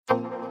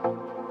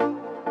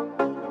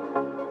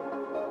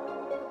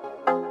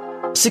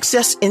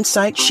Success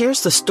Insight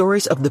shares the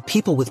stories of the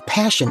people with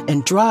passion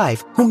and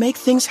drive who make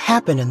things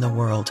happen in the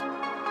world.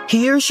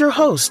 Here's your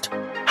host,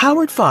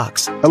 Howard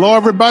Fox. Hello,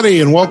 everybody,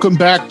 and welcome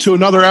back to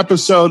another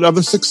episode of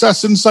the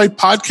Success Insight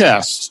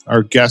podcast.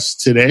 Our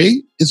guest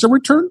today is a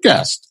return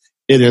guest.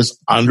 It is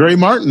Andrée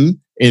Martin,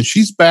 and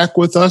she's back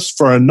with us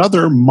for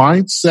another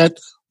Mindset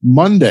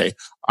Monday.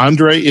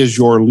 Andrée is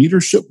your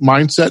leadership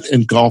mindset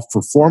and golf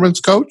performance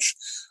coach.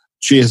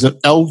 She is an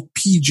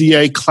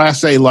LPGA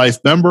Class A Life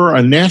member,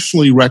 a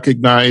nationally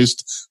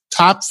recognized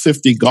top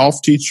 50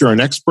 golf teacher and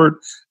expert,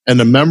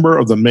 and a member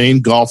of the Maine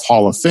Golf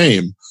Hall of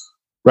Fame.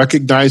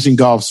 Recognizing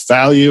golf's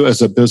value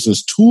as a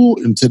business tool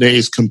in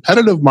today's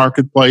competitive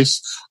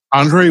marketplace,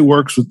 Andrée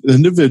works with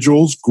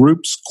individuals,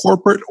 groups,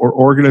 corporate, or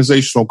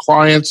organizational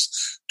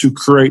clients to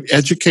create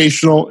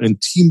educational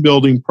and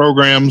team-building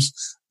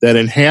programs that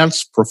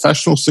enhance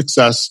professional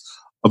success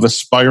of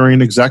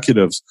aspiring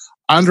executives.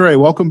 Andrée,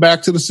 welcome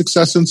back to the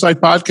Success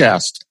Insight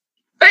podcast.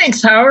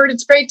 Thanks, Howard.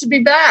 It's great to be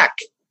back.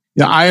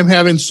 Yeah, I am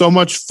having so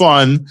much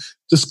fun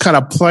just kind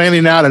of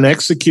planning out and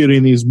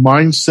executing these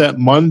Mindset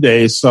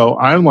Mondays. So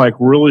I'm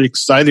really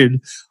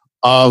excited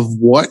of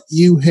what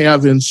you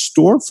have in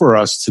store for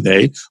us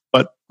today.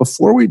 But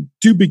before we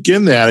do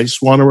begin that, I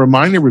just want to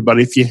remind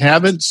everybody, if you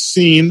haven't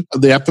seen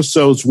the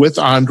episodes with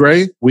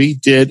Andrée, we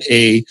did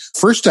a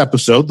first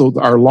episode.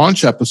 Our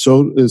launch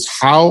episode is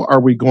How Are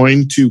We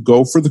Going to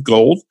Go for the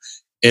Gold?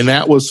 And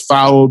that was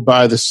followed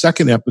by the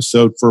second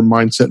episode for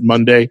Mindset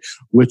Monday,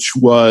 which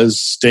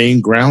was Staying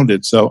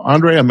Grounded. So,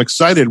 Andrée, I'm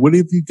excited. What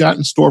have you got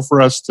in store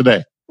for us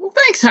today? Well,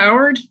 thanks,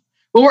 Howard.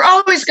 Well, we're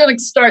always going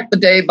to start the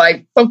day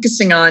by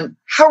focusing on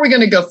how we're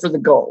going to go for the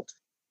gold,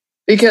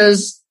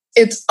 because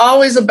it's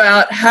always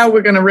about how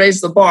we're going to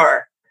raise the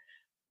bar.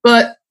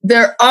 But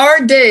there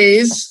are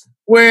days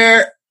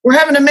where we're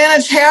having to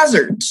manage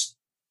hazards,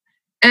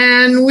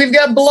 and we've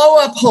got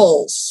blow-up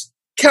holes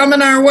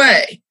coming our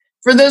way.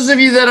 For those of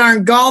you that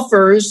aren't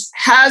golfers,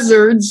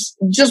 hazards,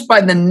 just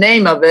by the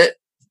name of it,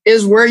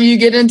 is where you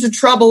get into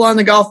trouble on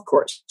the golf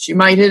course. You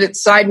might hit it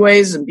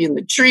sideways and be in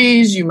the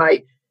trees. You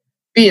might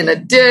be in a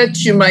ditch.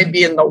 You might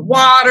be in the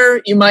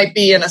water. You might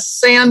be in a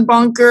sand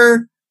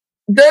bunker.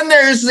 Then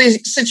there's the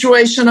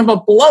situation of a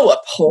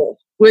blow-up hole,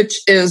 which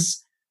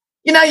is,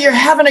 you're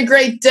having a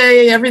great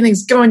day.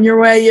 Everything's going your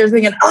way. You're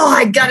thinking, oh,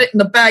 I got it in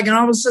the bag. And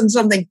all of a sudden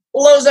something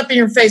blows up in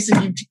your face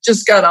and you've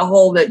just got a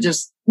hole that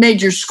just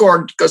made your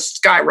score go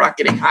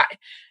skyrocketing high.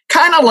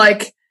 Kind of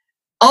like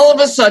all of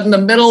a sudden, the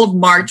middle of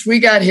March, we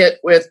got hit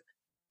with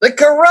the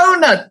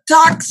Corona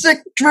toxic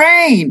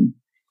drain.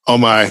 Oh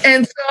my.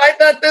 And so I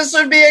thought this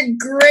would be a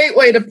great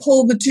way to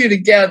pull the two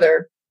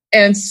together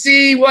and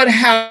see what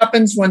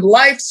happens when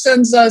life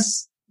sends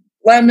us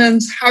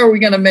lemons. How are we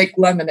going to make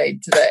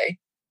lemonade today?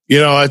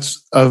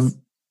 It's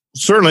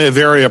certainly a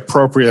very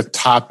appropriate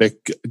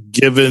topic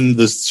given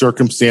the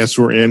circumstance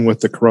we're in with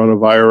the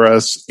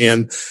coronavirus.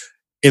 And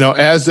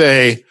as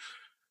a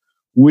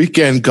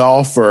weekend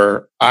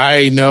golfer,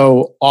 I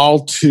know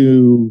all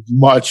too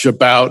much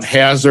about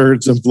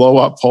hazards and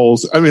blow-up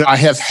holes. I mean, I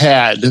have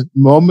had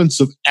moments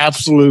of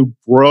absolute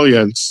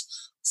brilliance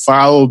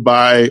followed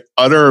by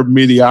utter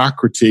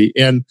mediocrity.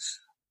 And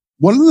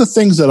one of the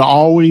things that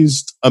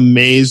always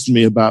amazed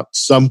me about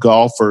some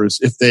golfers,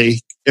 if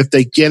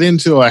they get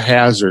into a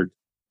hazard,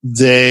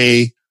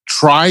 they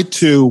try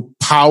to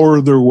power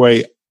their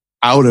way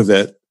out of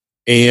it.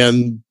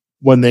 And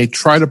when they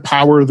try to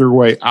power their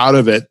way out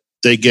of it,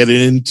 they get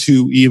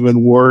into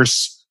even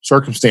worse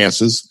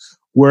circumstances.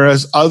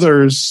 Whereas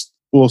others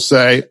will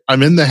say,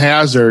 I'm in the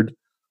hazard.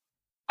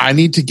 I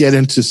need to get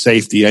into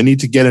safety. I need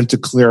to get into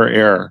clear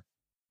air.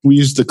 We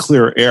use the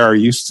clear air.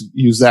 Used to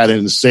use that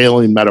in the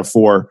sailing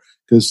metaphor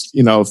because,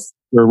 if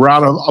you're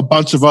around a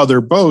bunch of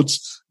other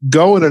boats,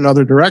 go in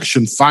another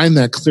direction, find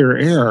that clear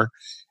air.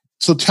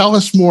 So tell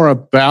us more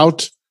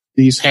about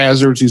these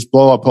hazards, these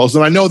blow-up holes.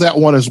 And I know that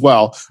one as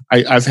well.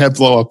 I've had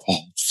blow-up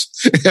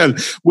holes, and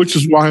which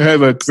is why I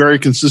have a very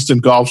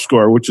consistent golf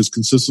score, which is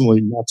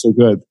consistently not so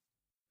good.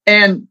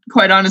 And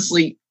quite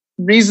honestly,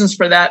 reasons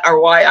for that are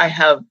why I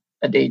have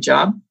a day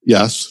job.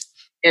 Yes.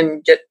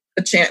 And get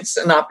a chance,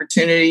 an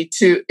opportunity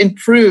to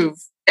improve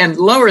and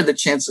lower the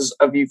chances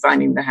of you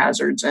finding the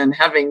hazards and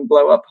having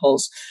blow-up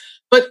holes.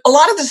 But a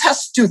lot of this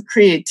has to do with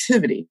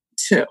creativity,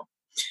 too.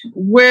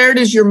 Where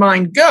does your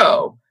mind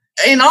go?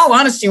 In all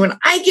honesty, when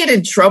I get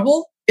in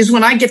trouble is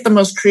when I get the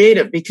most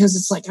creative, because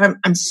it's like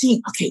I'm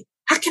seeing, okay,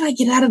 how can I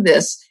get out of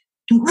this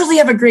and really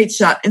have a great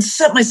shot and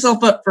set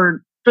myself up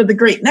for the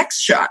great next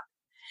shot?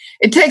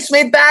 It takes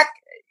me back,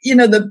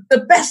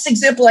 the best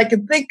example I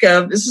can think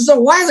of, this is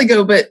a while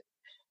ago, but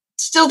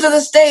still to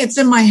this day, it's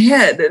in my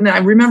head. And I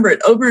remember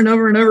it over and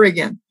over and over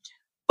again.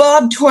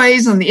 Bob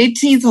Tways on the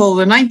 18th hole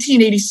of the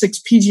 1986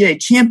 PGA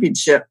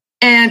Championship.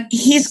 And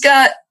he's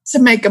got to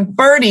make a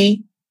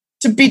birdie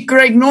to beat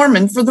Greg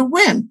Norman for the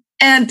win.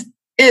 And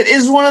it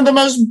is one of the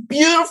most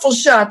beautiful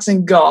shots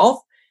in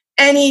golf.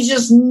 And he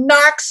just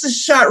knocks the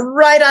shot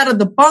right out of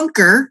the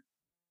bunker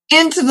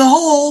into the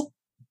hole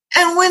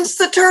and wins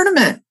the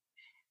tournament.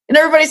 And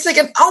everybody's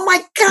thinking, oh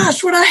my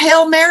gosh, what a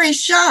Hail Mary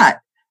shot.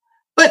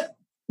 But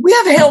we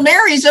have Hail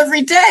Marys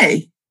every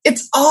day.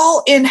 It's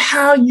all in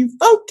how you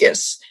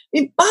focus. I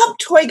mean, Bob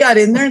Toy got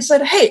in there and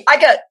said, hey, I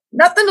got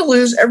nothing to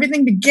lose,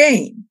 everything to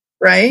gain,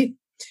 right?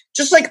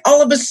 Just like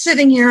all of us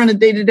sitting here on a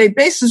day-to-day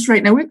basis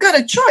right now, we've got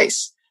a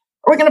choice.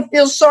 Are we going to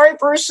feel sorry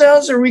for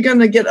ourselves? Are we going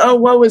to get, oh,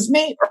 woe is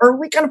me? Or are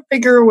we going to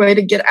figure a way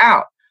to get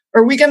out?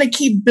 Are we going to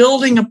keep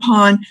building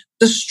upon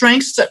the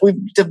strengths that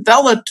we've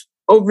developed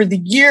over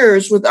the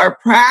years with our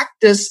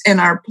practice and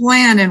our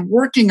plan and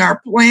working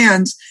our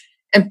plans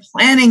and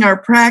planning our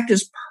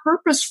practice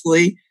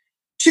purposefully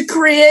to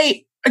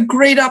create a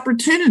great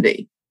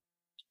opportunity?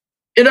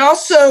 It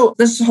also,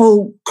 this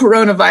whole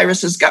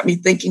coronavirus has got me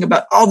thinking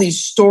about all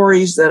these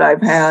stories that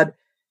I've had.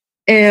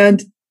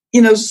 And,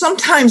 you know,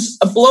 sometimes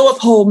a blow-up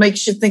hole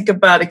makes you think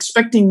about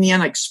expecting the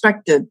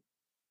unexpected.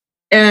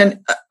 And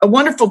a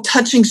wonderful,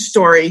 touching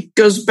story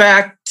goes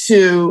back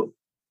to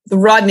the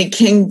Rodney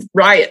King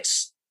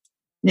riots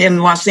in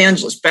Los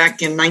Angeles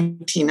back in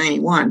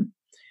 1991.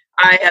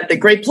 I had the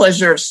great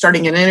pleasure of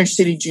starting an inner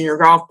city junior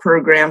golf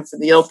program for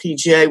the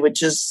LPGA,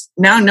 which is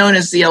now known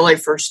as the LA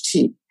First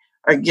Tee.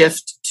 Our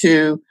gift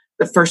to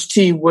the First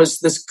Tee was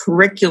this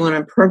curriculum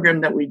and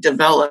program that we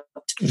developed.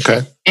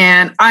 Okay.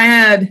 And I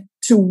had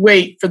to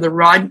wait for the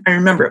rod. I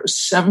remember it was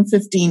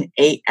 7:15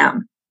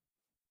 a.m.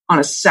 on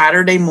a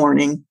Saturday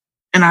morning.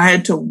 And I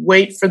had to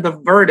wait for the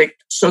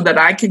verdict so that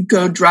I could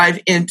go drive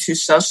into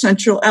South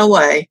Central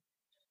LA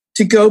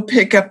to go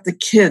pick up the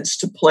kids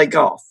to play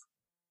golf.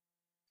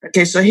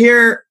 Okay, so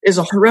here is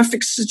a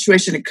horrific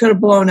situation. It could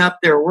have blown up.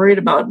 They were worried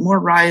about more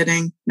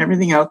rioting and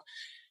everything else.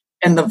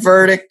 And the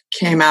verdict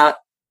came out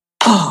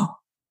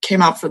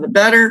for the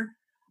better.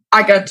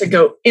 I got to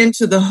go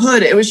into the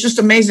hood. It was just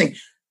amazing.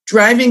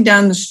 Driving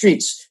down the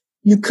streets,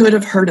 you could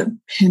have heard a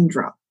pin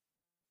drop.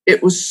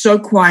 It was so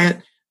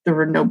quiet. There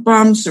were no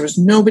bums. There was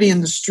nobody in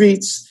the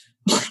streets,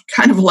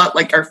 kind of a lot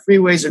like our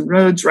freeways and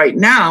roads right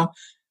now.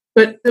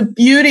 But the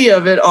beauty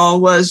of it all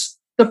was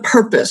the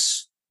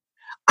purpose.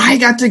 I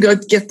got to go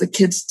get the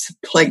kids to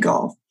play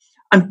golf.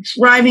 I'm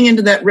driving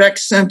into that rec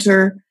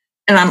center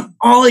and I'm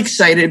all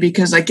excited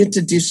because I get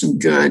to do some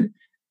good.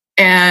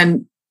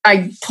 And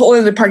I pull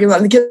into the parking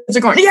lot and the kids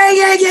are going,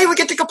 yeah, we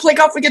get to go play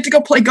golf. We get to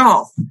go play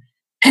golf.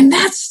 And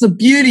that's the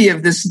beauty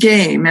of this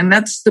game. And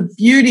that's the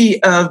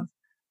beauty of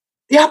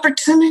the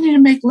opportunity to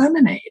make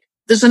lemonade.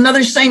 There's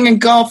another saying in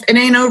golf, it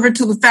ain't over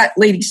till the fat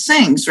lady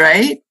sings,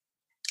 right?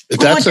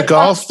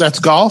 That's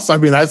golf. I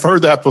mean, I've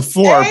heard that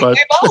before, but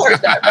we've all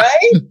heard that,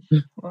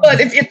 right?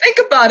 But if you think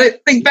about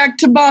it, think back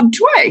to Bob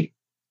Toy.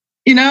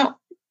 You know,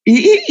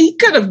 he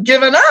could have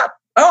given up.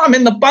 Oh, I'm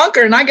in the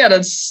bunker and I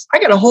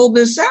gotta hold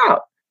this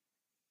out.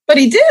 But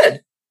he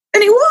did,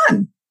 and he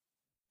won.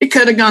 It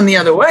could have gone the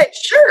other way,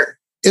 sure.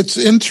 It's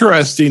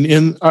interesting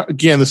in,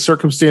 again, the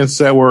circumstance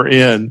that we're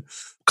in.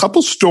 A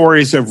couple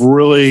stories have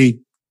really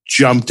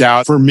jumped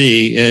out for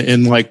me,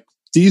 and like,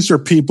 these are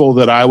people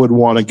that I would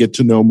want to get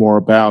to know more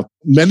about.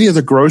 Many of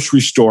the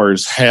grocery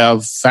stores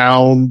have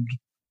found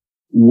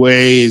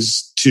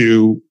ways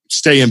to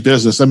stay in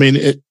business. I mean,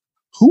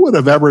 who would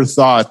have ever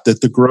thought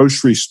that the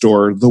grocery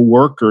store, the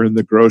worker in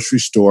the grocery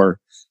store,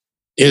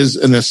 is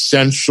an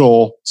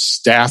essential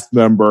staff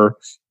member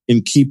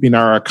in keeping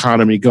our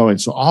economy going?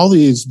 So all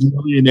these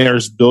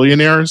millionaires,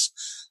 billionaires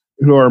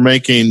who are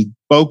making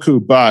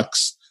boku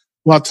bucks,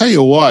 well, I'll tell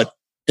you what,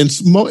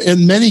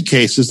 in many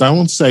cases, I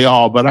won't say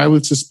all, but I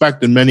would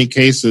suspect in many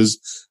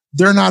cases,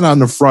 they're not on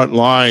the front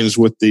lines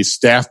with the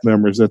staff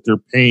members that they're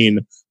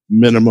paying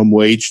minimum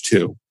wage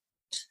to.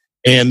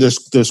 And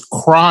this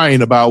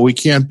crying about we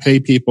can't pay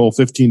people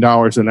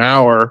 $15 an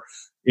hour,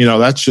 you know,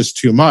 that's just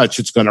too much.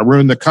 It's going to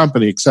ruin the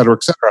company, et cetera,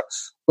 et cetera.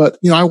 But,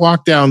 you know, I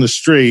walk down the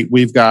street,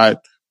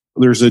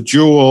 there's a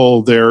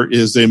Jewel, there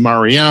is a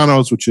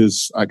Mariano's, which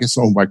is, I guess,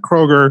 owned by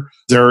Kroger.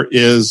 There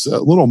is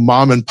little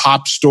mom and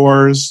pop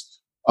stores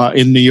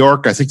in New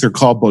York. I think they're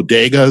called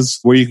bodegas,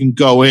 where you can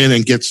go in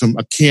and get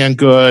a canned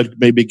good,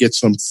 maybe get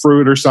some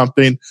fruit or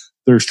something.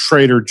 There's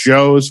Trader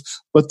Joe's,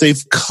 but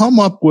they've come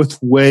up with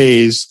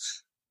ways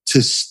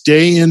to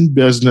stay in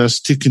business,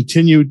 to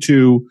continue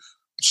to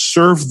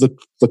serve the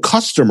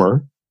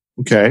customer,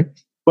 okay,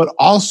 but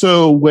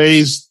also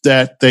ways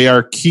that they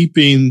are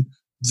keeping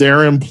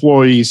their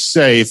employees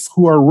safe,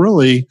 who are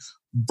really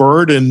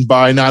burdened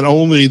by not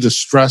only the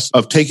stress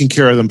of taking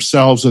care of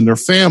themselves and their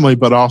family,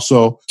 but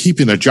also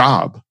keeping a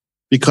job,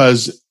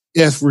 because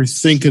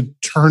everything could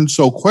turn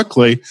so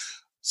quickly.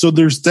 So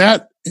there's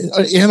that,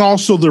 and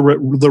also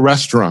the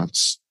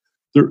restaurants.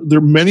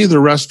 Many of the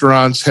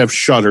restaurants have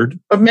shuttered,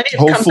 but many have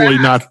hopefully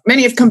come back. not.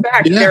 Many have come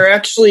back. Yeah. They're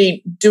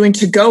actually doing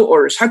to-go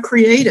orders. How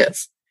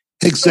creative!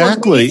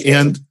 Exactly,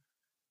 and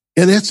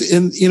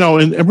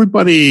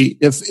everybody,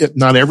 if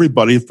not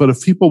everybody, but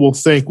if people will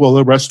think, well,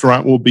 the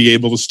restaurant will be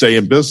able to stay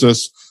in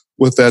business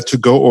with that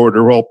to-go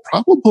order, well,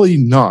 probably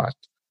not.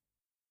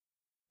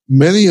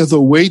 Many of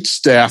the wait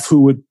staff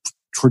who would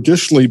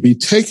traditionally be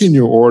taking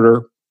your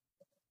order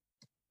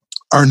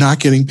are not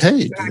getting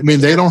paid. I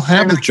mean, they don't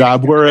have a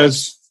job,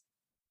 whereas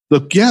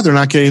they're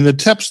not getting the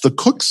tips. The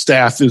cook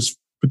staff is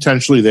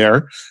potentially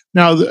there.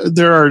 Now,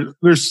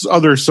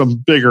 there's some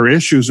bigger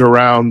issues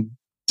around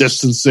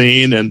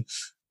distancing and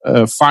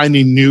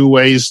finding new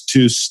ways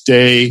to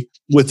stay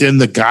within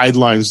the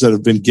guidelines that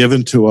have been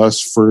given to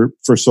us for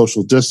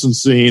social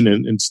distancing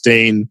and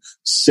staying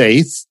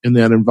safe in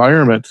that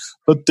environment.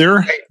 But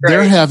they're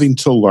having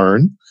to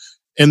learn.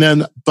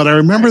 But I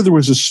remember there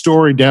was a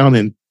story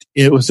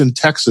it was in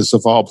Texas,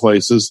 of all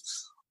places,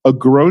 a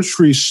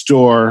grocery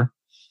store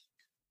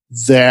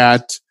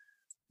that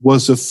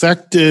was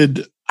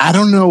affected. I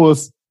don't know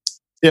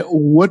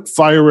what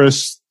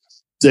virus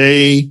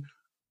they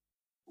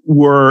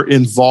were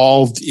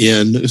involved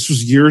in. This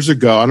was years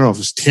ago. I don't know if it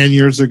was 10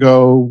 years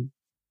ago,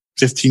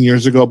 15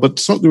 years ago,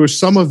 but there was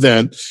some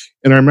event.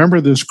 And I remember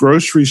this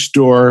grocery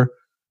store,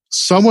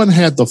 someone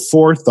had the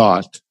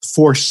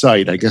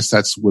foresight, I guess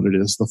that's what it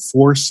is, the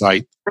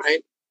foresight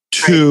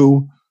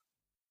to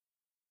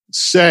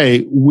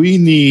say, we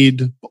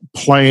need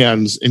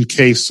plans in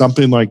case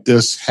something like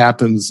this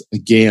happens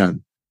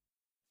again.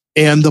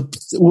 And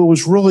what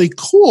was really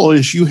cool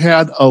is you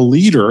had a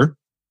leader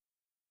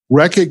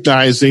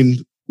recognizing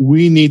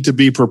we need to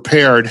be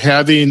prepared,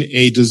 having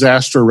a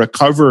disaster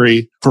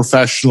recovery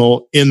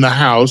professional in the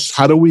house.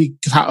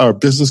 Or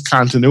business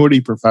continuity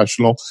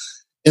professional.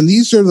 And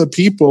these are the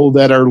people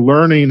that are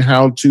learning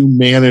how to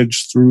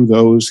manage through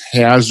those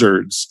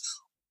hazards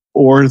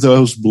or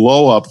those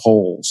blow up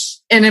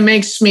holes. And it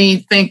makes me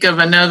think of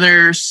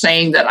another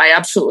saying that I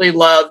absolutely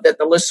love that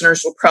the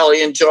listeners will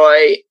probably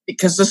enjoy,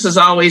 because this has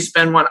always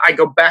been one I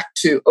go back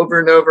to over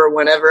and over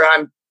whenever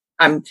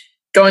I'm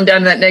going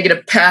down that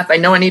negative path. I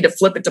know I need to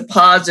flip it to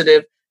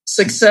positive.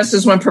 Success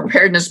is when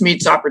preparedness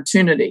meets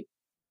opportunity.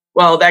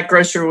 Well, that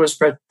grocer was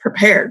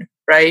prepared,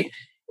 right?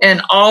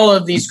 And all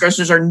of these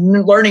grocers are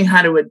learning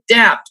how to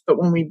adapt.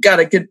 But when we've got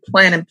a good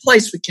plan in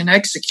place, we can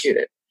execute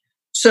it.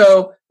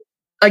 So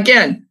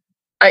again,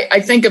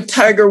 I think of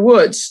Tiger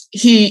Woods.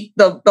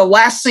 The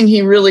last thing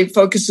he really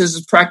focuses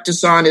his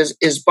practice on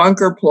is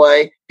bunker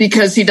play,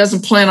 because he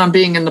doesn't plan on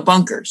being in the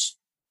bunkers.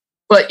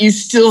 But you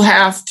still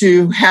have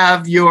to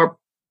have your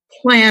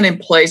plan in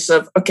place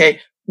of, okay,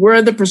 where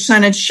are the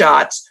percentage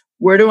shots?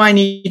 Where do I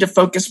need to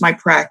focus my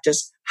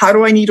practice? How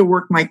do I need to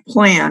work my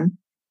plan?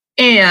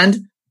 And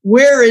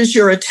where is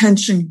your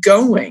attention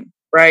going,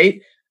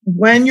 right?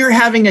 When you're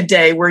having a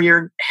day where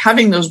you're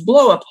having those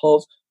blow up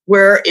holes,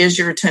 where is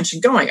your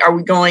attention going? Are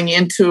we going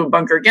into a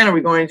bunker again? Are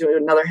we going into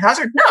another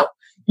hazard? No.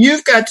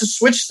 You've got to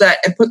switch that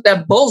and put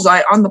that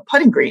bullseye on the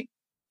putting green.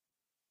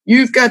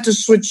 You've got to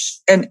switch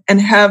and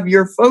have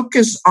your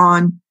focus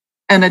on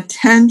and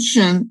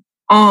attention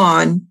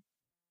on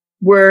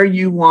where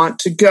you want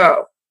to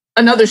go.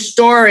 Another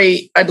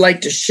story I'd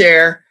like to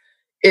share,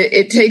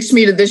 it takes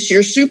me to this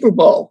year's Super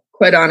Bowl,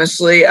 quite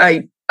honestly.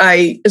 I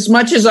as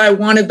much as I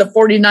wanted the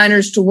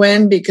 49ers to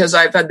win, because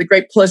I've had the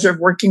great pleasure of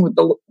working with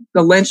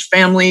the Lynch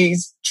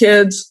family's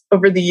kids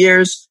over the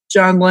years,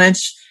 John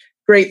Lynch,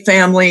 great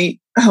family.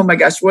 Oh my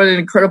gosh, what an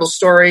incredible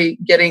story,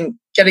 getting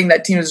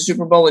that team to the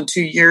Super Bowl in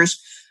 2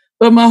 years.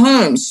 But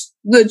Mahomes,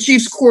 the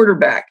Chiefs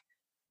quarterback,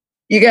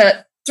 you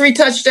got 3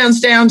 touchdowns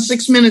down,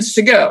 6 minutes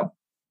to go.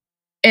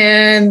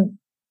 And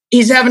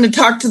he's having to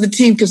talk to the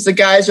team because the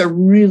guys are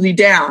really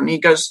down. He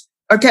goes,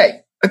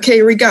 okay,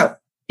 here we go.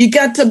 You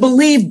got to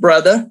believe,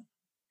 brother.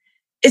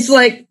 It's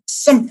like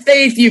some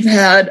faith you've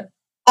had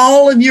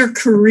all of your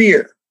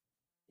career.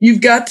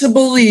 You've got to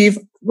believe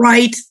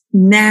right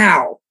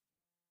now.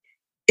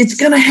 It's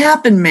going to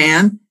happen,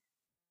 man.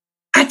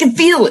 I can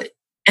feel it.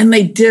 And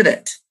they did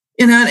it.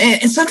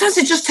 And sometimes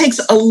it just takes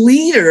a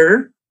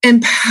leader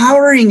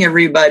empowering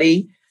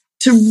everybody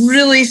to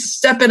really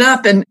step it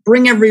up and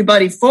bring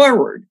everybody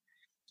forward.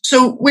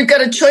 So we've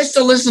got a choice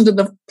to listen to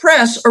the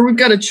press, or we've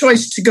got a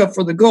choice to go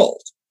for the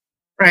gold,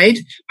 right?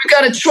 We've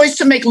got a choice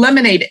to make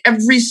lemonade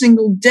every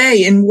single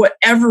day in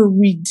whatever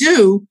we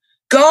do.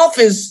 Golf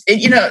is,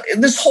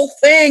 this whole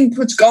thing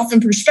puts golf in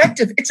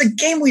perspective. It's a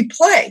game we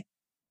play.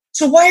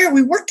 So why are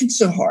we working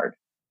so hard?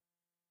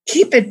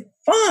 Keep it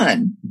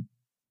fun,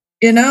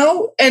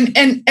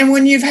 And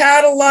when you've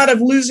had a lot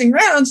of losing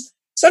rounds,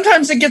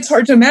 sometimes it gets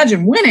hard to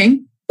imagine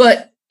winning.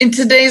 But in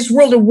today's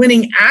world of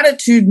winning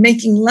attitude,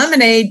 making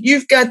lemonade,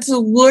 you've got to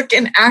look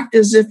and act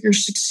as if you're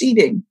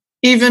succeeding.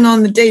 Even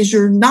on the days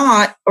you're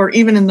not, or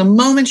even in the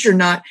moments you're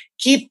not,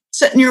 keep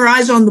setting your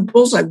eyes on the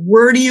bullseye.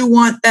 Where do you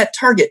want that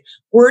target?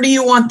 Where do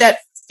you want that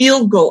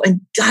field goal?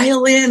 And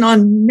dial in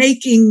on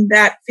making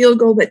that field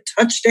goal, that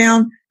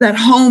touchdown, that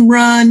home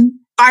run,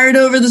 fired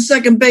over the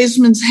second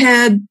baseman's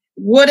head.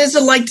 What is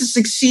it like to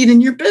succeed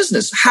in your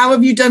business? How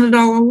have you done it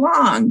all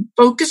along?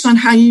 Focus on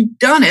how you've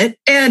done it.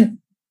 And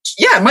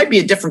yeah, it might be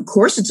a different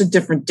course. It's a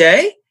different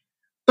day.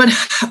 But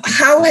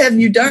how have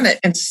you done it?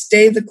 And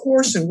stay the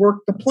course and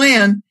work the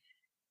plan,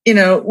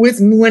 with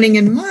winning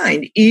in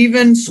mind,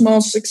 even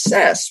small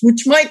success,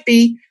 which might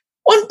be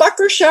one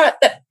bunker shot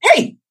that,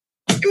 hey,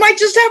 you might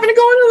just happen to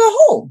go into the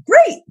hole.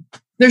 Great.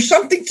 There's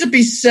something to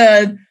be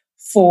said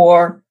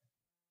for,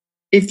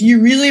 if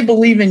you really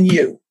believe in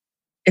you,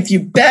 if you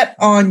bet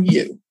on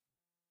you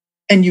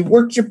and you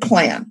work your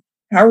plan.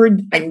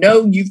 Howard, I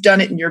know you've done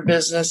it in your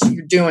business.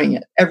 You're doing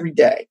it every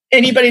day.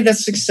 Anybody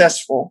that's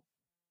successful,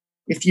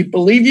 if you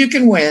believe you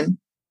can win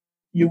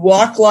you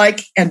walk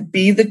like and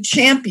be the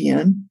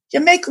champion, you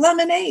make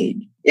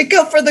lemonade. You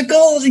go for the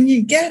gold and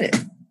you get it.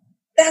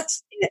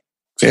 That's it.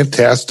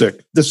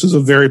 Fantastic. This is a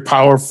very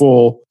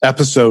powerful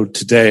episode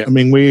today. I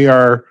mean, we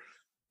are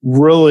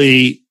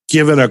really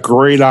given a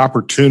great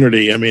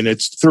opportunity. I mean,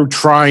 it's through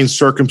trying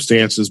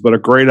circumstances, but a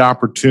great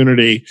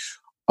opportunity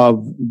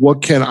of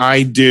what can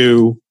I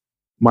do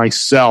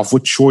myself?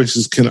 What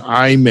choices can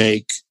I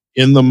make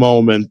in the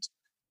moment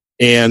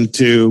and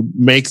to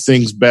make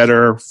things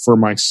better for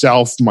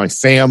myself, my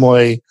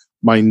family,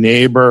 my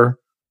neighbor,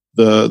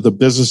 the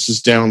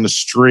businesses down the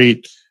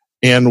street,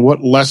 and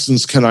what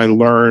lessons can I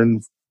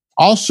learn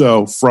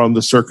also from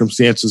the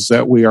circumstances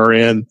that we are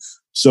in,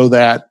 so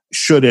that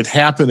should it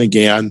happen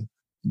again,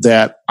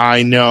 that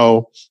I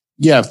know,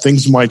 yeah,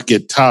 things might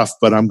get tough,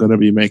 but I'm going to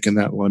be making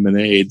that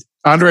lemonade.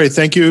 Andrée,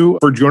 thank you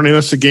for joining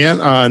us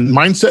again on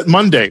Mindset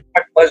Monday.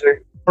 My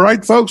pleasure. All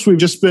right, folks, we've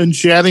just been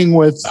chatting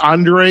with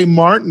Andrée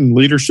Martin,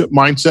 leadership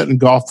mindset and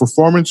golf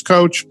performance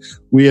coach.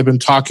 We have been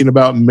talking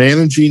about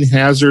managing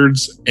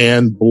hazards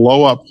and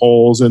blow-up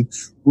holes and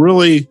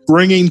really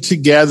bringing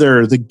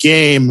together the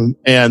game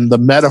and the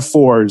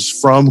metaphors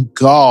from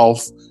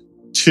golf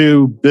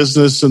to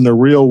business and the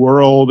real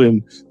world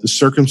and the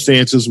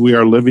circumstances we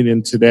are living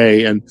in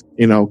today, and,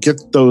 get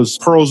those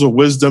pearls of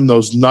wisdom,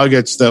 those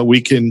nuggets that we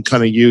can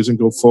kind of use and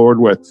go forward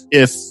with.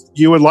 If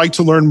you would like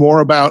to learn more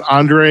about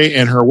Andrée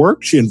and her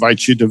work, she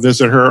invites you to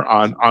visit her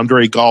on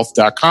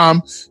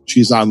andreegolf.com.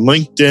 She's on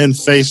LinkedIn,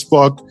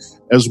 Facebook,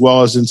 as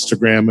well as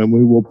Instagram. And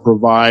we will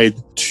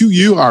provide to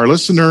you, our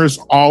listeners,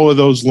 all of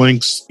those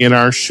links in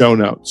our show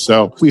notes.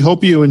 So we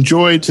hope you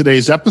enjoyed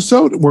today's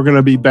episode. We're going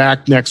to be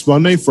back next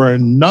Monday for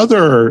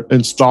another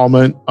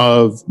installment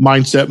of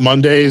Mindset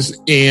Mondays.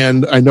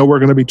 And I know we're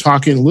going to be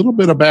talking a little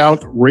bit about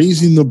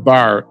raising the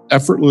bar,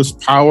 effortless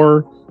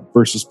power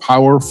versus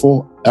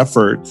powerful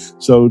effort.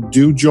 So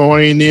do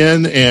join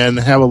in and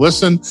have a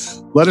listen.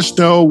 Let us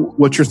know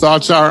what your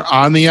thoughts are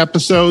on the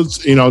episodes.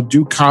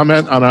 Do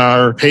comment on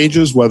our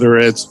pages, whether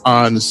it's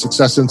on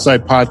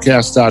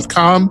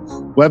successinsightpodcast.com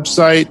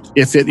website,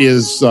 if it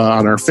is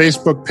on our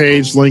Facebook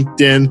page,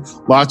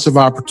 LinkedIn, lots of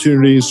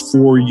opportunities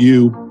for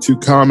you to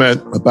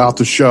comment about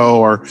the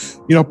show, or,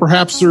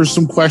 perhaps there's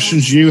some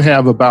questions you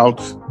have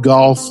about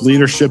golf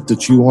leadership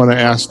that you want to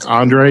ask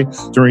Andrée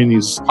during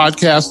these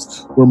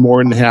podcasts. We're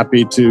more than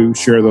happy to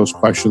share those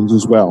questions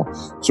as well.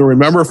 So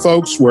remember,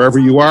 folks, wherever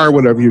you are,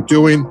 whatever you're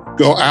doing,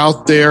 go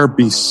out there,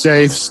 be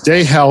safe,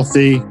 stay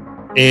healthy,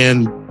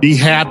 and be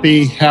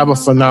happy. Have a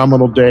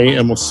phenomenal day,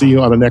 and we'll see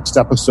you on the next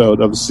episode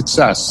of the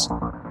Success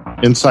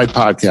Insight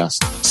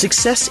Podcast.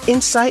 Success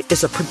Insight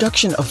is a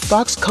production of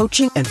Fox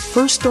Coaching and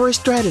First Story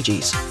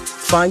Strategies.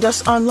 Find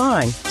us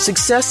online,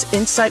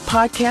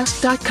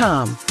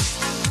 successinsightpodcast.com.